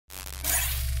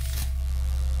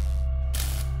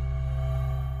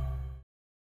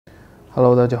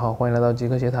Hello， 大家好，欢迎来到极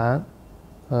客鞋谈。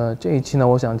这一期呢，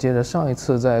我想接着上一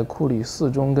次在库里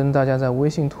4中跟大家在微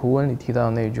信图文里提到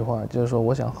的那一句话，就是说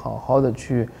我想好好的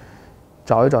去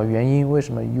找一找原因，为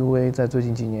什么 UA 在最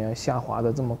近几年下滑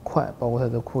的这么快，包括它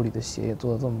的库里的鞋也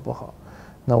做得这么不好。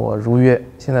那我如约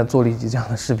现在做了一集这样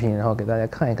的视频，然后给大家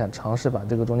看一看，尝试把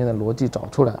这个中间的逻辑找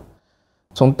出来。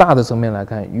从大的层面来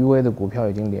看 ，UA 的股票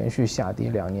已经连续下跌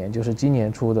2年，就是今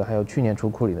年出的，还有去年出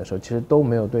库里的时候，其实都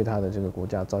没有对它的这个股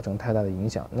价造成太大的影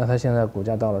响。那它现在股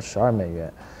价到了12美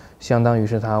元，相当于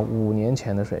是它5年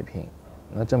前的水平，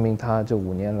那证明它这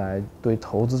5年来对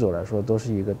投资者来说都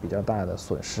是一个比较大的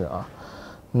损失啊。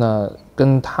那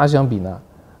跟它相比呢，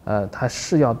它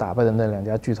是要打败的那2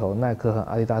家巨头耐克和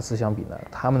阿迪达斯相比呢，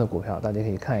他们的股票大家可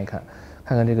以看一看。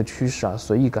看看这个趋势啊，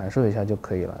随意感受一下就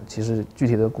可以了。其实具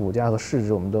体的股价和市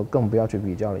值我们都更不要去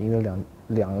比较了，因为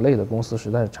两类的公司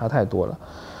实在是差太多了。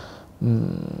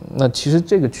那其实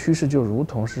这个趋势就如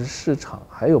同是市场，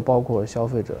还有包括消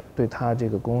费者对它这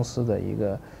个公司的一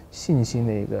个信心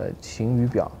的一个晴雨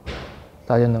表，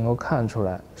大家能够看出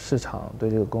来，市场对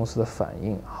这个公司的反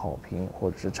应，好评或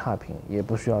者是差评，也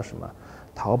不需要什么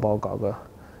淘宝搞个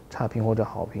差评或者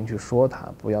好评去说它，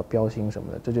不要标星什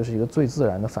么的，这就是一个最自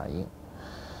然的反应。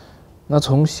那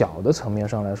从小的层面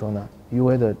上来说呢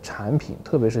 ，UA 的产品，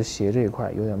特别是鞋这一块，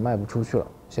有点卖不出去了。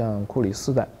像库里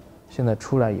4代，现在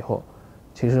出来以后，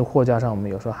其实货架上我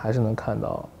们有时候还是能看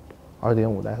到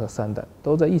2.5代和3代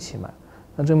都在一起卖，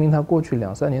那证明它过去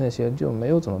2、3年的鞋就没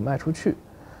有怎么卖出去。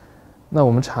那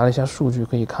我们查了一下数据，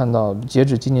可以看到，截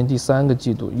止今年第3个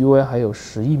季度 ，UA 还有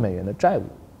10亿美元的债务，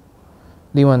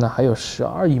另外呢还有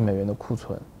12亿美元的库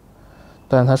存，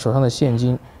但是他手上的现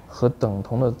金和等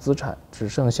同的资产只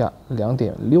剩下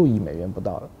2.6亿美元不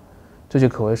到了，这就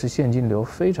可谓是现金流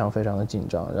非常非常的紧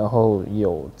张，然后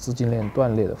有资金链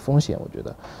断裂的风险。我觉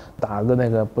得打个那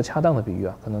个不恰当的比喻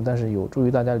啊，可能但是有助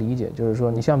于大家理解，就是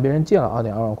说你向别人借了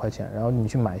2.2万块钱，然后你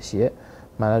去买鞋，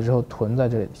买了之后囤在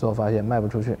这里，最后发现卖不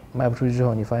出去，卖不出去之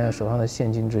后，你发现手上的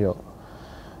现金只有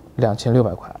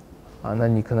2600块啊，那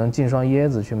你可能进双椰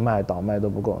子去卖倒卖都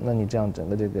不够，那你这样整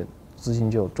个这个资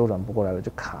金就周转不过来了，就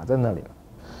卡在那里了。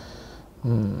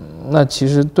那其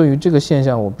实对于这个现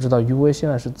象，我不知道 UA 现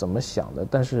在是怎么想的，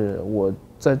但是我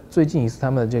在最近一次他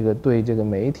们的这个对这个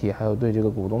媒体还有对这个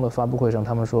股东的发布会上，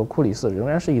他们说库里4仍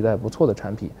然是一代不错的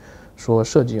产品，说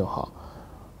设计又好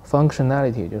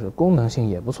 ，functionality 就是功能性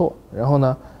也不错。然后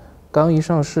呢，刚一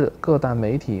上市，各大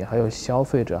媒体还有消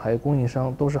费者还有供应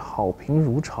商都是好评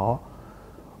如潮。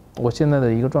我现在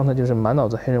的一个状态就是满脑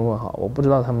子黑人问号，我不知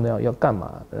道他们要干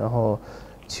嘛。然后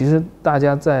其实大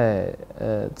家在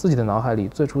自己的脑海里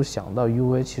最初想到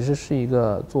UA 其实是一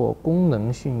个做功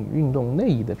能性运动内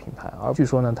衣的品牌，而据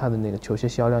说呢，它的那个球鞋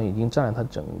销量已经占了它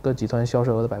整个集团销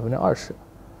售额的20%，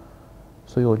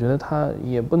所以我觉得它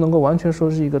也不能够完全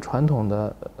说是一个传统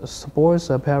的 sports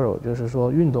apparel， 就是说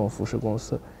运动服饰公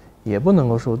司，也不能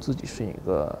够说自己是一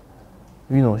个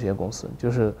运动鞋公司，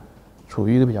就是处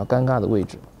于一个比较尴尬的位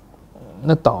置。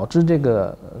那导致这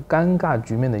个尴尬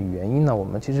局面的原因呢，我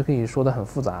们其实可以说得很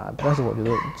复杂，但是我觉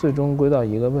得最终归到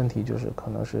一个问题，就是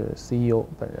可能是 CEO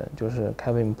本人，就是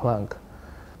Kevin Plank，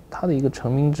 他的一个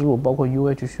成名之路，包括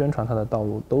UA 去宣传他的道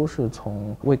路，都是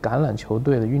从为橄榄球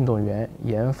队的运动员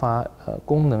研发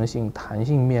功能性弹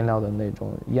性面料的那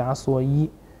种压缩衣，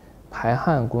排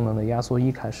汗功能的压缩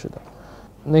衣开始的。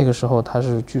那个时候他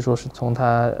是据说是从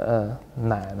他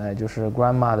奶奶就是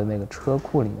grandma 的那个车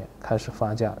库里面开始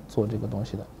发家做这个东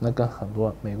西的，那跟很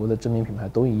多美国的知名品牌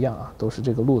都一样啊，都是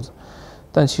这个路子。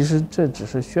但其实这只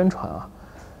是宣传啊，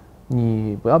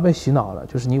你不要被洗脑了，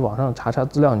就是你网上查查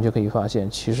资料，你就可以发现，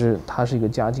其实他是一个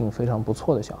家境非常不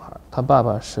错的小孩，他爸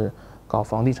爸是搞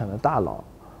房地产的大佬，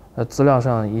资料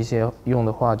上一些用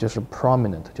的话就是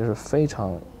prominent， 就是非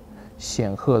常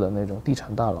显赫的那种地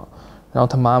产大佬。然后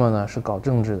他妈妈呢是搞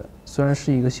政治的，虽然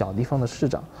是一个小地方的市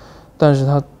长，但是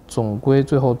他总归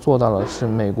最后做到了是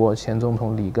美国前总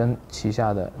统里根旗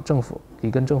下的政府，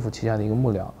里根政府旗下的一个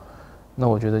幕僚。那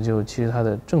我觉得就其实他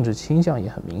的政治倾向也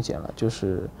很明显了，就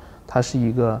是他是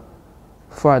一个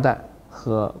富2代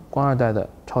和官2代的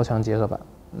超强结合版。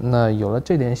那有了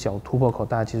这点小突破口，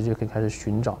大家其实就可以开始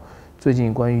寻找最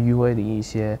近关于 UA 的一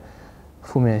些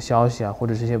负面消息啊，或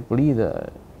者是一些不利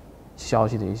的消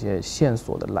息的一些线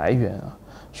索的来源啊。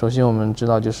首先我们知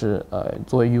道就是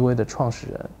作为 UA 的创始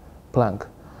人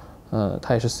Plank，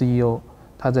他也是 CEO，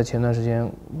 他在前段时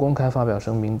间公开发表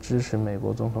声明支持美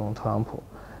国总统特朗普，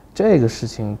这个事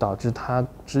情导致他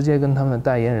直接跟他们的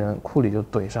代言人库里就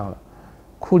怼上了，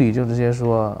库里就直接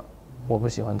说我不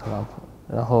喜欢特朗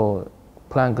普，然后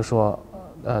Plank 说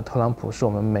特朗普是我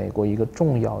们美国一个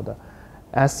重要的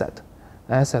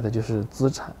asset 就是资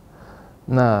产。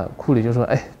那库里就说：“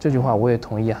哎，这句话我也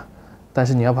同意啊，但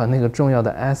是你要把那个重要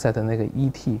的 asset 那个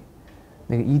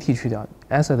ET 去掉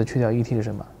 ，asset 去掉 ET 是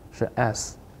什么？是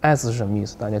s 是什么意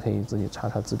思？大家可以自己查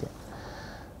查字典。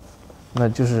那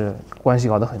就是关系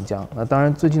搞得很僵。那当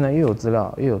然，最近呢又有资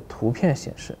料，又有图片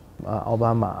显示奥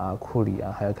巴马啊、库里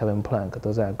啊，还有 Kevin Plank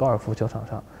都在高尔夫球场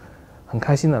上，很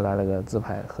开心的来了个自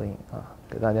拍合影啊，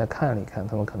给大家看了一看，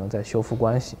他们可能在修复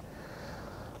关系。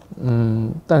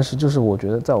但是就是我觉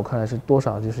得，在我看来是多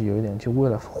少就是有一点，就为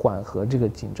了缓和这个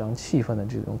紧张气氛的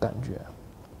这种感觉。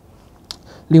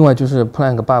另外就是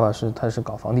Plank 爸爸他是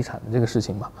搞房地产的这个事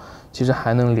情嘛，其实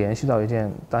还能联系到一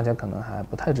件大家可能还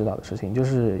不太知道的事情，就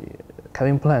是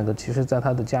Kevin Plank 其实在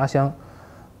他的家乡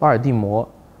巴尔的摩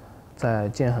在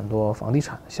建很多房地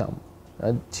产的项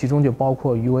目，其中就包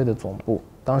括 UA 的总部，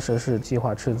当时是计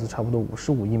划斥资差不多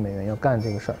55亿美元要干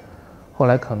这个事儿，后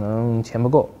来可能钱不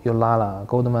够，又拉了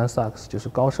Goldman Sachs 就是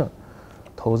高盛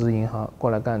投资银行过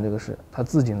来干这个事。他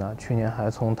自己呢，去年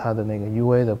还从他的那个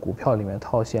UA 的股票里面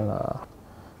套现了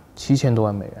7000多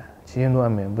万美元，7000多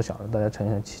万美元不小了，大家乘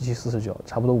以7749，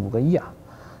差不多5个亿啊，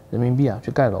人民币啊，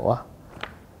去盖楼啊。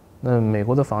那美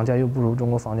国的房价又不如中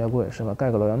国房价贵，是吧？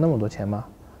盖个楼要那么多钱吗？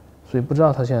所以不知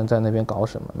道他现在在那边搞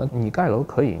什么。那你盖楼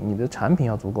可以，你的产品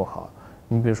要足够好。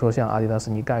你比如说像阿迪达斯，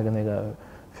你盖个那个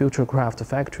Future Craft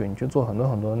Factory， 你去做很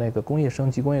多那个工业升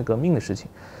级、工业革命的事情。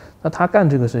那他干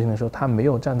这个事情的时候，他没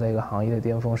有站在一个行业的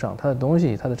巅峰上，他的东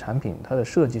西、他的产品、他的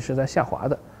设计是在下滑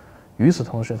的。与此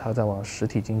同时，他在往实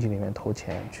体经济里面投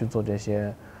钱去做这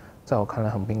些，在我看来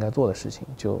很不应该做的事情。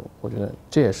就我觉得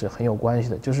这也是很有关系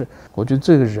的。就是我觉得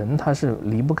这个人他是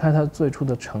离不开他最初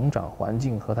的成长环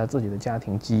境和他自己的家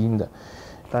庭基因的。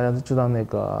大家都知道那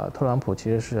个特朗普其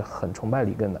实是很崇拜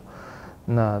里根的，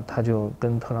那他就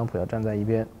跟特朗普要站在一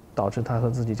边，导致他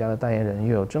和自己家的代言人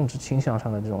又有政治倾向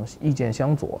上的这种意见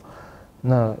相左。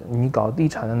那你搞地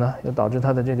产的呢，又导致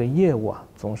他的这个业务啊，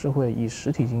总是会以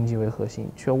实体经济为核心，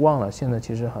却忘了现在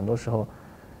其实很多时候，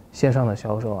线上的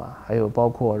销售啊，还有包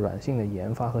括软性的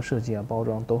研发和设计啊、包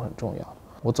装都很重要。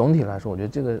我总体来说，我觉得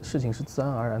这个事情是自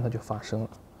然而然它就发生了。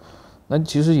那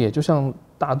其实也就像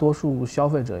大多数消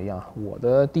费者一样，我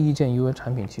的第一件 UA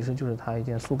产品其实就是它一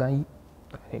件速干衣，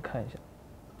大家可以看一下。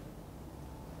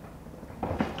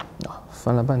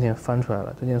翻了半天翻出来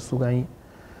了，这件速干衣。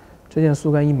这件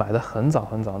速干衣买的很早，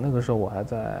那个时候我还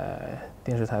在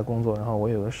电视台工作，然后我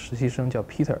有个实习生叫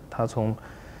Peter， 他从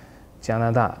加拿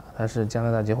大，他是加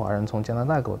拿大籍华人，从加拿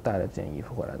大给我带了这件衣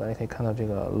服回来。大家可以看到这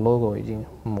个 logo 已经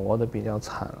磨得比较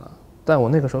惨了，但我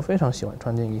那个时候非常喜欢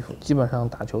穿这件衣服，基本上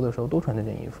打球的时候都穿这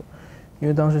件衣服，因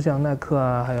为当时像耐克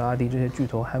啊，还有阿迪这些巨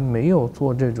头还没有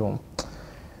做这种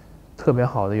特别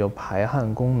好的有排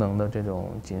汗功能的这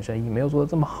种紧身衣，没有做得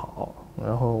这么好，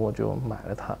然后我就买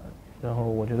了它。然后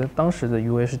我觉得当时的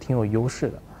UA 是挺有优势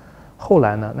的，后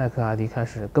来呢，耐克、阿迪开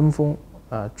始跟风，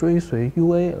追随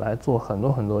UA 来做很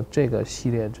多这个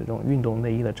系列这种运动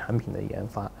内衣的产品的研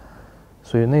发，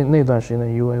所以那段时间的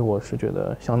UA 我是觉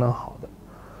得相当好的。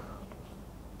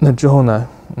那之后呢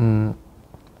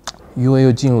，UA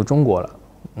又进入中国了，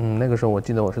那个时候我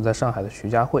记得我是在上海的徐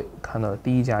家汇看到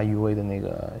第一家 UA 的那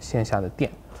个线下的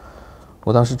店。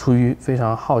我当时出于非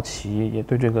常好奇，也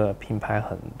对这个品牌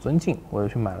很尊敬，我就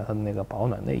去买了它的那个保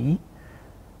暖内衣。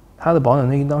它的保暖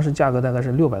内衣当时价格大概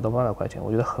是600到800块钱，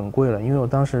我觉得很贵了，因为我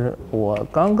当时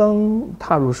刚刚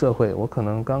踏入社会，我可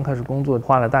能刚开始工作，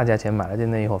花了大价钱买了件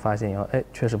内衣后，发现以后，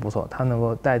确实不错，它能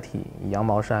够代替羊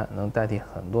毛衫，能代替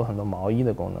很多毛衣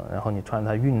的功能，然后你穿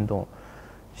它运动，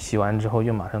洗完之后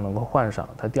又马上能够换上，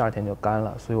它第二天就干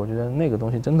了，所以我觉得那个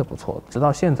东西真的不错。直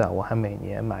到现在，我还每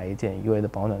年买一件 UA 的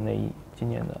保暖内衣。今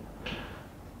年的，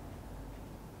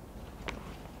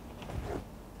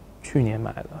去年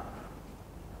买的，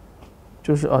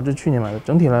就是这去年买的。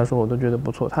整体来说，我都觉得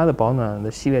不错。它的保暖的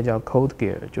系列叫 Cold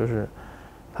Gear， 就是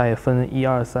它也分1、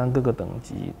2、3各个等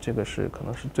级，这个是可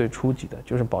能是最初级的，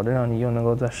就是保证让你又能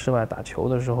够在室外打球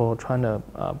的时候穿着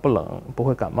不冷，不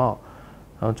会感冒。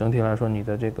然后整体来说，你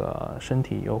的这个身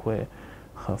体又会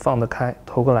很放得开，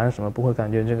投个篮什么不会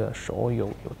感觉这个手有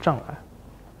障碍。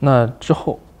那之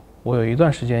后，我有一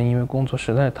段时间因为工作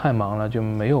实在太忙了，就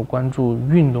没有关注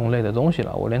运动类的东西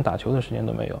了，我连打球的时间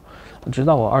都没有。直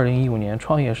到我2015年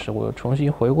创业时，我又重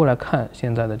新回过来看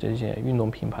现在的这些运动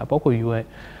品牌，包括 UA，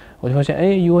 我就发现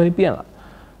UA 变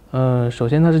了。首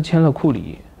先它是签了库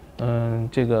里。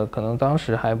这个可能当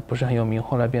时还不是很有名，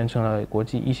后来变成了国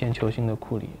际一线球星的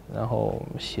库里，然后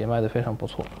鞋卖得非常不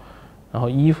错，然后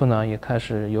衣服呢也开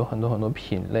始有很多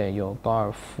品类，有高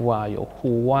尔夫啊，有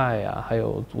户外啊，还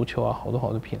有足球啊，好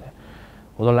多品类，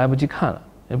我都来不及看了，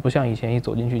也不像以前一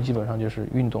走进去基本上就是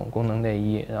运动功能内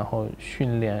衣，然后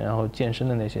训练，然后健身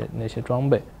的那些装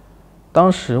备。当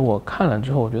时我看了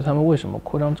之后，我觉得他们为什么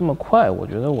扩张这么快？我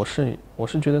觉得我是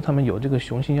觉得他们有这个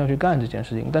雄心要去干这件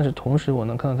事情，但是同时我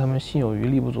能看到他们心有余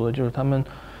力不足的，就是他们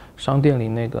商店里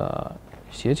那个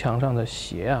鞋墙上的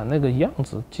鞋啊，那个样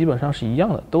子基本上是一样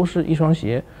的，都是一双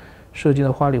鞋设计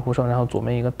的花里胡哨，然后左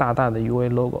面一个大大的 UA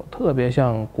logo， 特别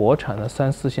像国产的3、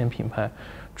4线品牌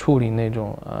处理那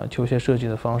种球鞋设计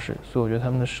的方式，所以我觉得他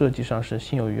们的设计上是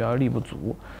心有余而力不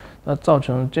足。那造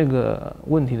成这个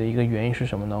问题的一个原因是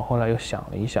什么呢？后来又想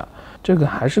了一下，这个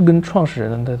还是跟创始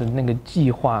人的那个计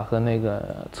划和那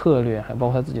个策略，还包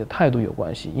括他自己的态度有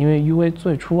关系。因为 UA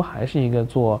最初还是一个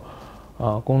做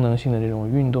功能性的这种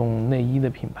运动内衣的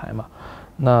品牌嘛。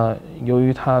那由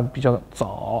于它比较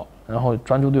早，然后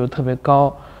专注度又特别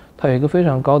高，它有一个非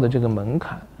常高的这个门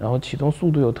槛，然后启动速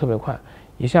度又特别快，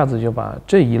一下子就把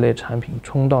这一类产品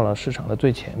冲到了市场的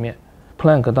最前面。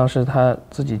Plank 当时他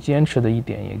自己坚持的一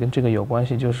点也跟这个有关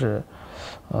系，就是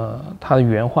他的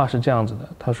原话是这样子的，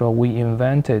他说 We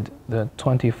invented the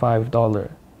 $25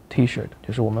 T-shirt，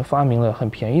 就是我们发明了很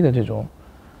便宜的这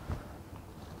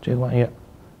个玩意儿，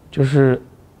就是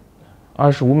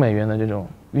$25的这种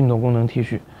运动功能 T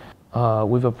恤。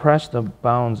We've pressed the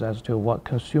bounds as to what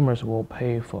consumers will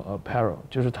pay for apparel，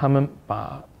 就是他们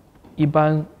把一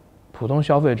般普通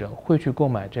消费者会去购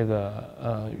买这个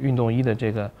运动衣的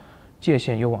这个界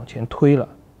限又往前推了。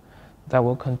That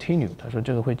will continue， 他说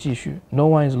这个会继续。No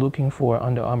one is looking for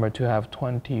Under Armour to have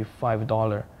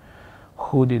 $25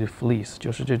 hooded fleece，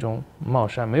 就是这种帽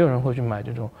衫，没有人会去买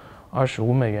这种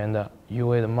$25的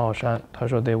UA 的帽衫。他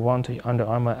说 They want Under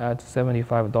Armour at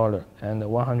 $75 and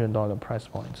 $100 price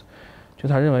points， 就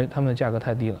他认为他们的价格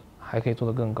太低了，还可以做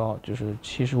得更高，就是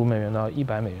$75到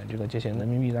$100这个界限，人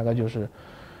民币大概就是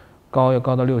高要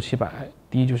高到600-700，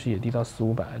低就是也低到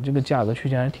400-500，这个价格区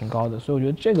间还挺高的。所以我觉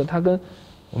得这个它跟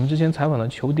我们之前采访的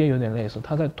球爹有点类似，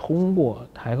他在通过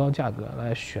抬高价格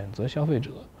来选择消费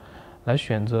者，来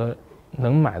选择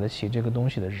能买得起这个东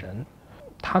西的人。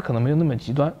他可能没有那么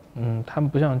极端，他们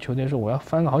不像球爹说我要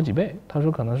翻个好几倍，他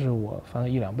说可能是我翻个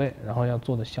1-2倍，然后要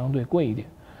做的相对贵一点。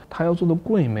他要做的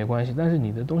贵没关系，但是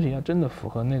你的东西要真的符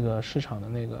合那个市场的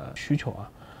那个需求啊。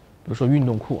比如说运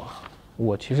动裤啊，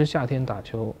我其实夏天打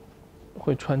球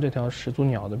会穿这条始祖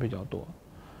鸟的比较多。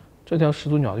这条始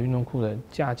祖鸟的运动裤的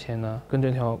价钱呢，跟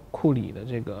这条库里的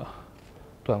这个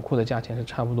短裤的价钱是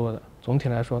差不多的。总体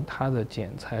来说，它的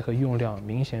剪裁和用料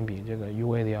明显比这个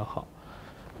UA 的要好，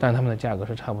但它们的价格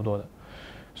是差不多的。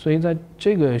所以在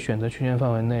这个选择区间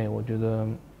范围内，我觉得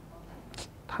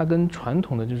它跟传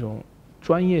统的这种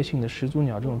专业性的始祖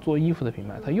鸟这种做衣服的品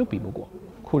牌，它又比不过。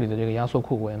库里的这个压缩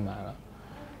裤我也买了，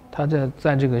它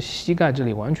在这个膝盖这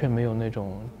里完全没有那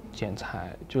种剪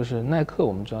裁，就是耐克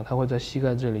我们知道它会在膝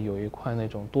盖这里有一块那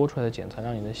种多出来的剪裁，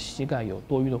让你的膝盖有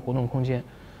多余的活动空间。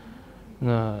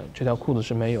那这条裤子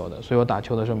是没有的，所以我打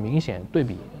球的时候明显对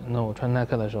比，那我穿耐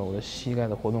克的时候，我的膝盖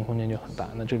的活动空间就很大，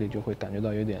那这里就会感觉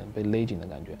到有点被勒紧的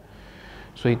感觉。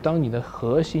所以当你的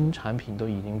核心产品都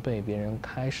已经被别人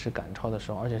开始赶超的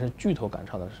时候，而且是巨头赶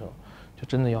超的时候，就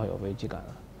真的要有危机感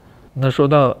了。那说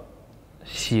到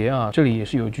鞋啊，这里也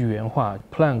是有句原话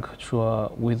 ，Plank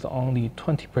说 ，With only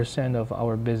 20% of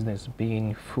our business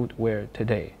being footwear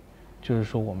today， 就是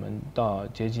说我们到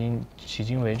迄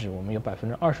今为止，我们有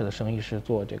20%的生意是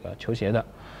做这个球鞋的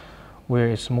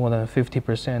 ，Whereas more than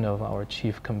 50% of our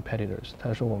chief competitors，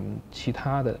 他说我们其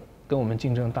他的跟我们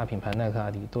竞争大品牌耐克、阿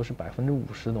迪都是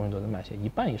50%的东西都在卖鞋，一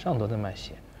半以上都在卖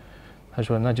鞋。他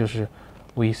说那就是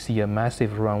We see a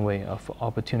massive runway of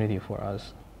opportunity for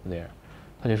us there。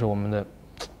它就是我们的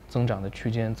增长的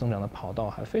区间、增长的跑道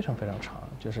还非常非常长，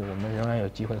就是我们仍然有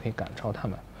机会可以赶超他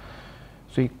们。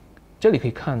所以这里可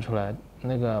以看出来，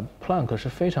那个 Plank 是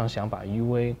非常想把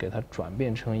UA 给它转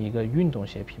变成一个运动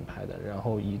鞋品牌的，然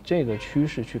后以这个趋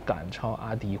势去赶超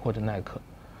阿迪或者耐克。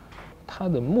他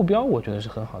的目标我觉得是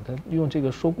很好，他用这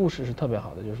个说故事是特别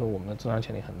好的，就是说我们的增长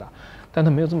潜力很大，但他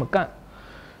没有这么干。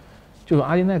就是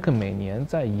阿迪耐克每年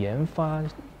在研发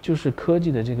就是科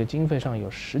技的这个经费上有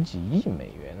10几亿美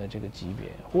元的这个级别，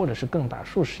或者是更大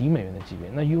数十亿美元的级别。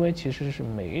那 UA 其实是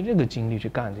没这个精力去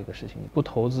干这个事情，你不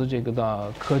投资这个到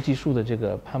科技树的这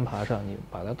个攀爬上，你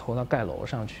把它投到盖楼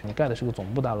上去，你盖的是个总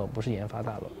部大楼，不是研发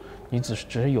大楼，你只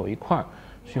是有一块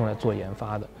是用来做研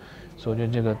发的，所以我觉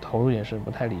得这个投入也是不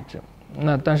太理智。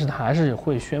那但是他还是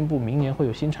会宣布明年会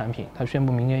有新产品，他宣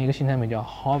布明年一个新产品叫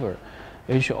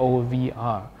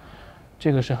HOVR。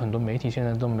这个是很多媒体现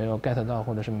在都没有 get 到，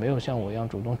或者是没有像我一样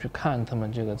主动去看他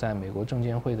们这个在美国证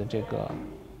监会的这个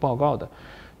报告的，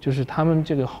就是他们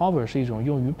这个 Hover 是一种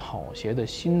用于跑鞋的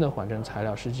新的缓震材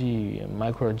料，是继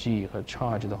Micro G 和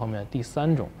Charge 的后面第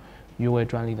3种 UA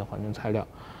专利的缓震材料。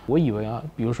我以为啊，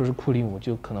比如说是库里姆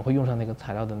就可能会用上那个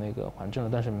材料的那个缓震了，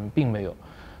但是并没有，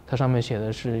它上面写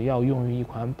的是要用于一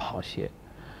款跑鞋，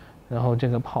然后这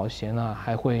个跑鞋呢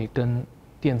还会跟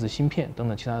电子芯片等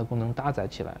等其他的功能搭载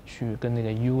起来，去跟那个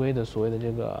UA 的所谓的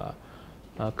这个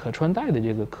可穿戴的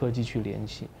这个科技去联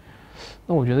系。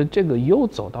那我觉得这个又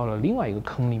走到了另外一个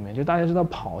坑里面，就大家知道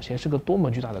跑鞋是个多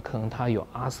么巨大的坑，它有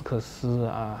阿斯克斯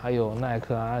啊，还有耐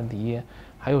克、阿迪，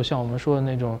还有像我们说的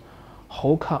那种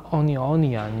猴卡、奥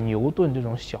尼啊、牛顿这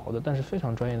种小的但是非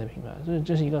常专业的品牌，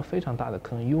这是一个非常大的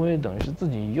坑。UA 等于是自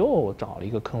己又找了一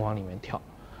个坑往里面跳，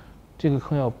这个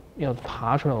坑要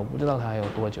爬出来，我不知道它还有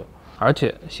多久。而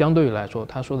且相对于来说，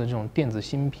他说的这种电子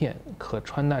芯片、可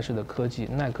穿戴式的科技，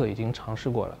耐克已经尝试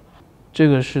过了。这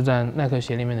个是在耐克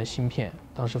鞋里面的芯片，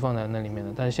当时放在那里面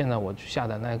的。但是现在我去下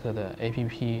载耐克的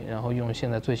APP， 然后用现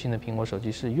在最新的苹果手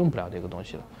机是用不了这个东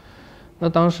西了。那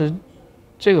当时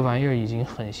这个玩意儿已经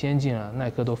很先进了，耐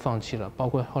克都放弃了。包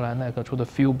括后来耐克出的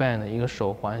Feel Band 的一个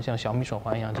手环，像小米手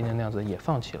环一样，今天那样子也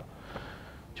放弃了。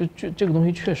就这个东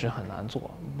西确实很难做，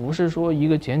不是说一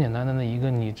个简简单单的一个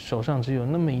你手上只有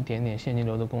那么一点点现金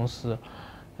流的公司，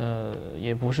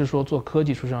也不是说做科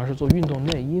技出身，而是做运动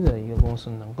内衣的一个公司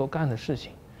能够干的事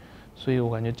情。所以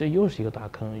我感觉这又是一个大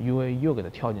坑 ，UA 又给它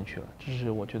跳进去了，这是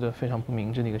我觉得非常不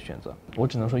明智的一个选择。我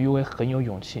只能说 UA 很有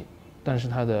勇气，但是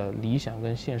它的理想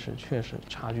跟现实确实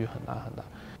差距很大很大。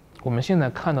我们现在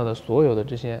看到的所有的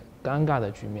这些尴尬的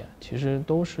局面，其实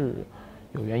都是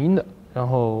有原因的。然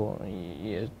后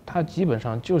它基本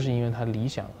上就是因为它理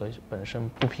想和本身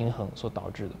不平衡所导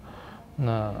致的，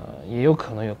那也有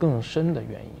可能有更深的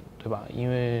原因，对吧？因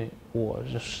为我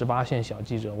是18线小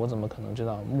记者，我怎么可能知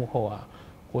道幕后啊，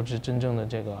或者是真正的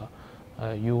这个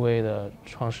UA 的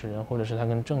创始人，或者是他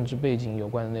跟政治背景有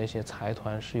关的那些财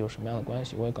团是有什么样的关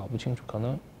系，我也搞不清楚，可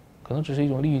能只是一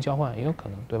种利益交换，也有可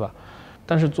能，对吧？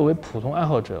但是作为普通爱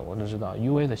好者，我就知道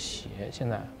UA 的鞋现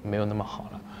在没有那么好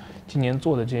了。今年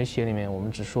做的这些鞋里面，我们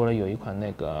只说了有一款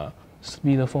那个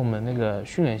Speed Foam 那个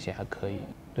训练鞋还可以，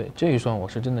对这一双我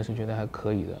是真的是觉得还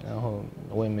可以的，然后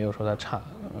我也没有说它差，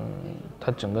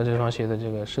它整个这双鞋的这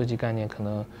个设计概念可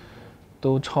能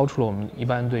都超出了我们一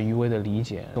般对 UA 的理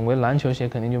解。总归篮球鞋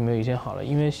肯定就没有以前好了，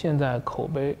因为现在口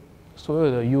碑所有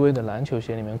的 UA 的篮球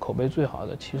鞋里面口碑最好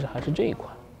的其实还是这一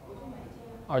款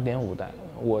2.5代。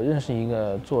我认识一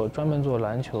个专门做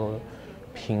篮球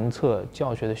评测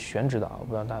教学的选指导，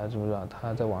不知道大家知不知道，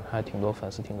他在网上还挺多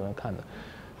粉丝，挺多人看的。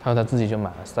他说他自己就买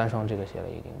了3双这个鞋了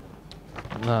已经。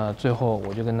那最后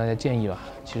我就跟大家建议吧，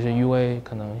其实 UA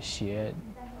可能鞋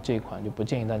这一款就不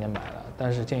建议大家买了，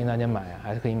但是建议大家买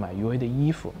还是可以买 UA 的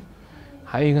衣服。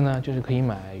还有一个呢，就是可以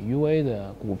买 UA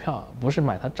的股票，不是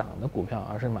买它涨的股票，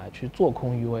而是买去做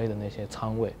空 UA 的那些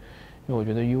仓位。因为我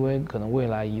觉得 UA 可能未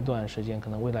来一段时间，可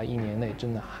能未来1年内，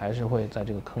真的还是会在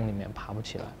这个坑里面爬不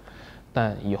起来。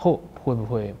但以后会不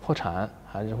会破产，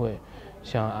还是会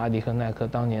像阿迪和耐克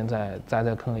当年栽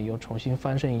在坑里又重新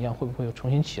翻身一样，会不会又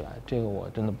重新起来？这个我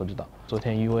真的不知道。昨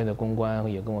天 UA 的公关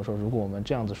也跟我说，如果我们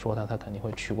这样子说他肯定会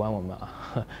取关我们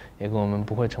啊，也跟我们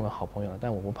不会成为好朋友了。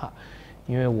但我不怕，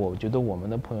因为我觉得我们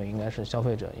的朋友应该是消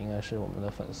费者，应该是我们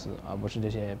的粉丝，而不是这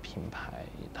些品牌。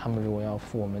他们如果要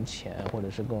付我们钱，或者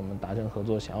是跟我们达成合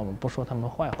作，想要我们不说他们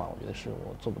坏话，我觉得是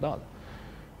我做不到的。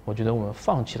我觉得我们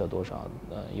放弃了多少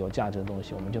有价值的东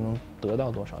西，我们就能得到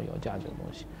多少有价值的东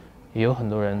西。也有很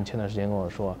多人前段时间跟我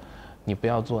说，你不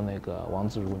要做那个王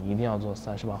自如，你一定要做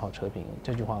38号车评。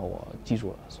这句话我记住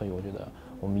了，所以我觉得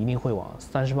我们一定会往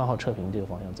38号车评这个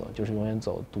方向走，就是永远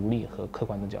走独立和客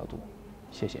观的角度。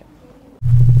谢谢。